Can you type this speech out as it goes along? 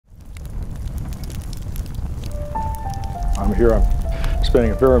I'm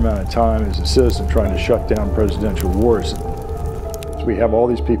spending a fair amount of time as a citizen trying to shut down presidential wars. We have all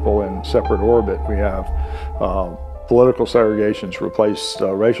these people in separate orbit. We have political segregations replace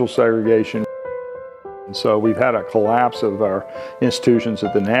racial segregation. And so we've had a collapse of our institutions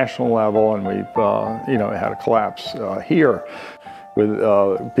at the national level, and we've had a collapse here with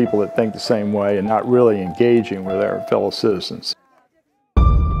people that think the same way and not really engaging with their fellow citizens.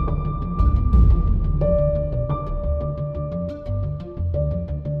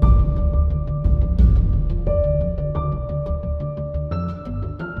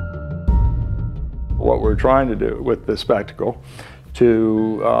 What we're trying to do with this spectacle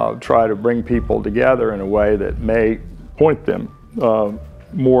to try to bring people together in a way that may point them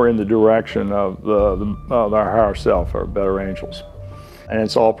more in the direction of our higher self, our better angels. And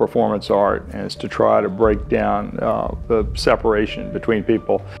it's all performance art, and it's to try to break down the separation between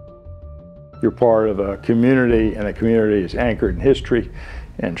people. You're part of a community, and a community is anchored in history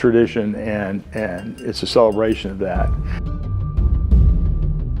and tradition, and it's a celebration of that.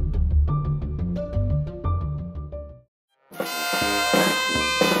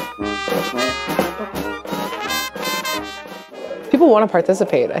 People want to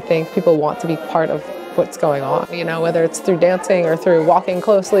participate. I think people want to be part of what's going on, whether it's through dancing or through walking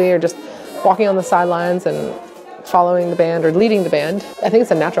closely or just walking on the sidelines and following the band or leading the band. I think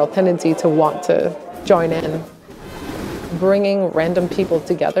it's a natural tendency to want to join in. Bringing random people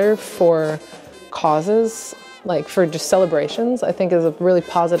together for causes, like for just celebrations, I think is a really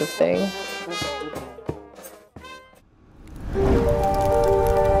positive thing.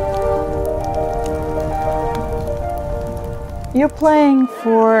 You're playing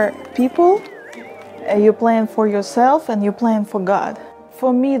for people, you're playing for yourself, and you're playing for God.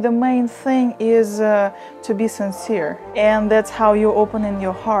 For me, the main thing is to be sincere, and that's how you open in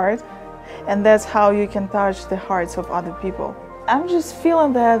your heart, and that's how you can touch the hearts of other people. I'm just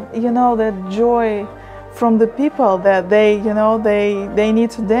feeling that, that joy from the people that they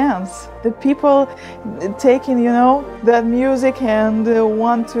need to dance. The people taking, that music and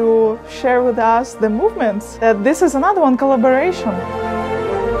want to share with us the movements. That this is another one, collaboration.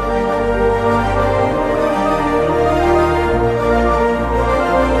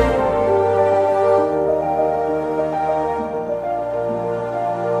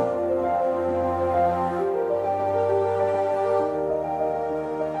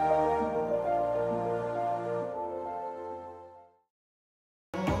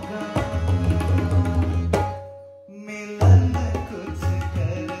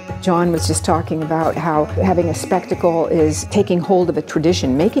 John was just talking about how having a spectacle is taking hold of a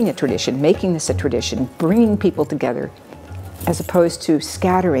tradition, making this a tradition, bringing people together, as opposed to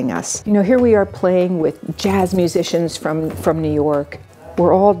scattering us. Here we are playing with jazz musicians from New York.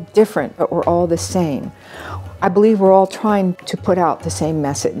 We're all different, but we're all the same. I believe we're all trying to put out the same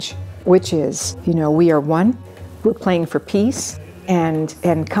message, which is, we are one, we're playing for peace, and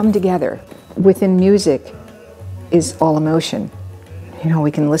come together. Within music is all emotion.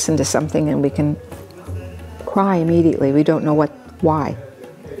 We can listen to something and we can cry immediately. We don't know why.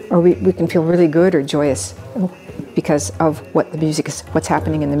 Or we can feel really good or joyous because of what the music is, what's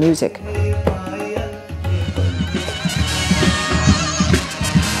happening in the music.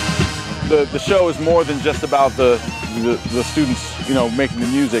 The show is more than just about the students, making the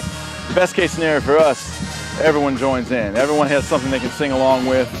music. The best case scenario for us, everyone joins in. Everyone has something they can sing along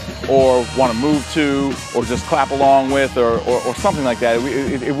with, or want to move to, or just clap along with, or something like that.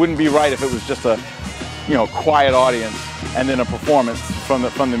 It wouldn't be right if it was just a, quiet audience and then a performance from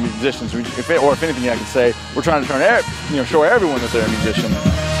the musicians. Or if anything, I could say we're trying to show everyone that they're a musician.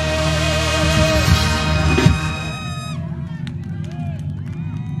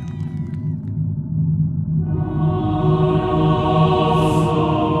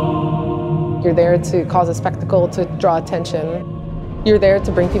 You're there to cause a spectacle, to draw attention. You're there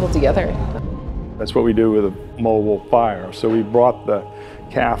to bring people together. That's what we do with a mobile fire. So we brought the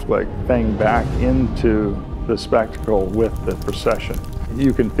Catholic thing back into the spectacle with the procession.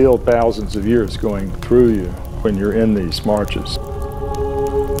 You can feel thousands of years going through you when you're in these marches.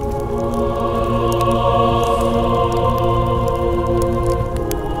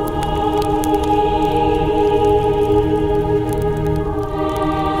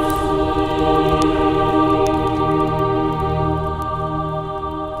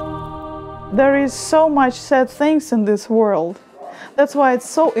 There is so much sad things in this world. That's why it's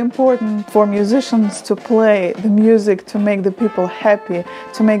so important for musicians to play the music, to make the people happy,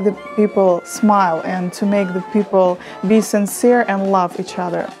 to make the people smile, and to make the people be sincere and love each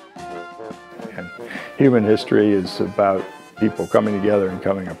other. And human history is about people coming together and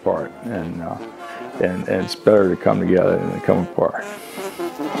coming apart. And and it's better to come together than to come apart.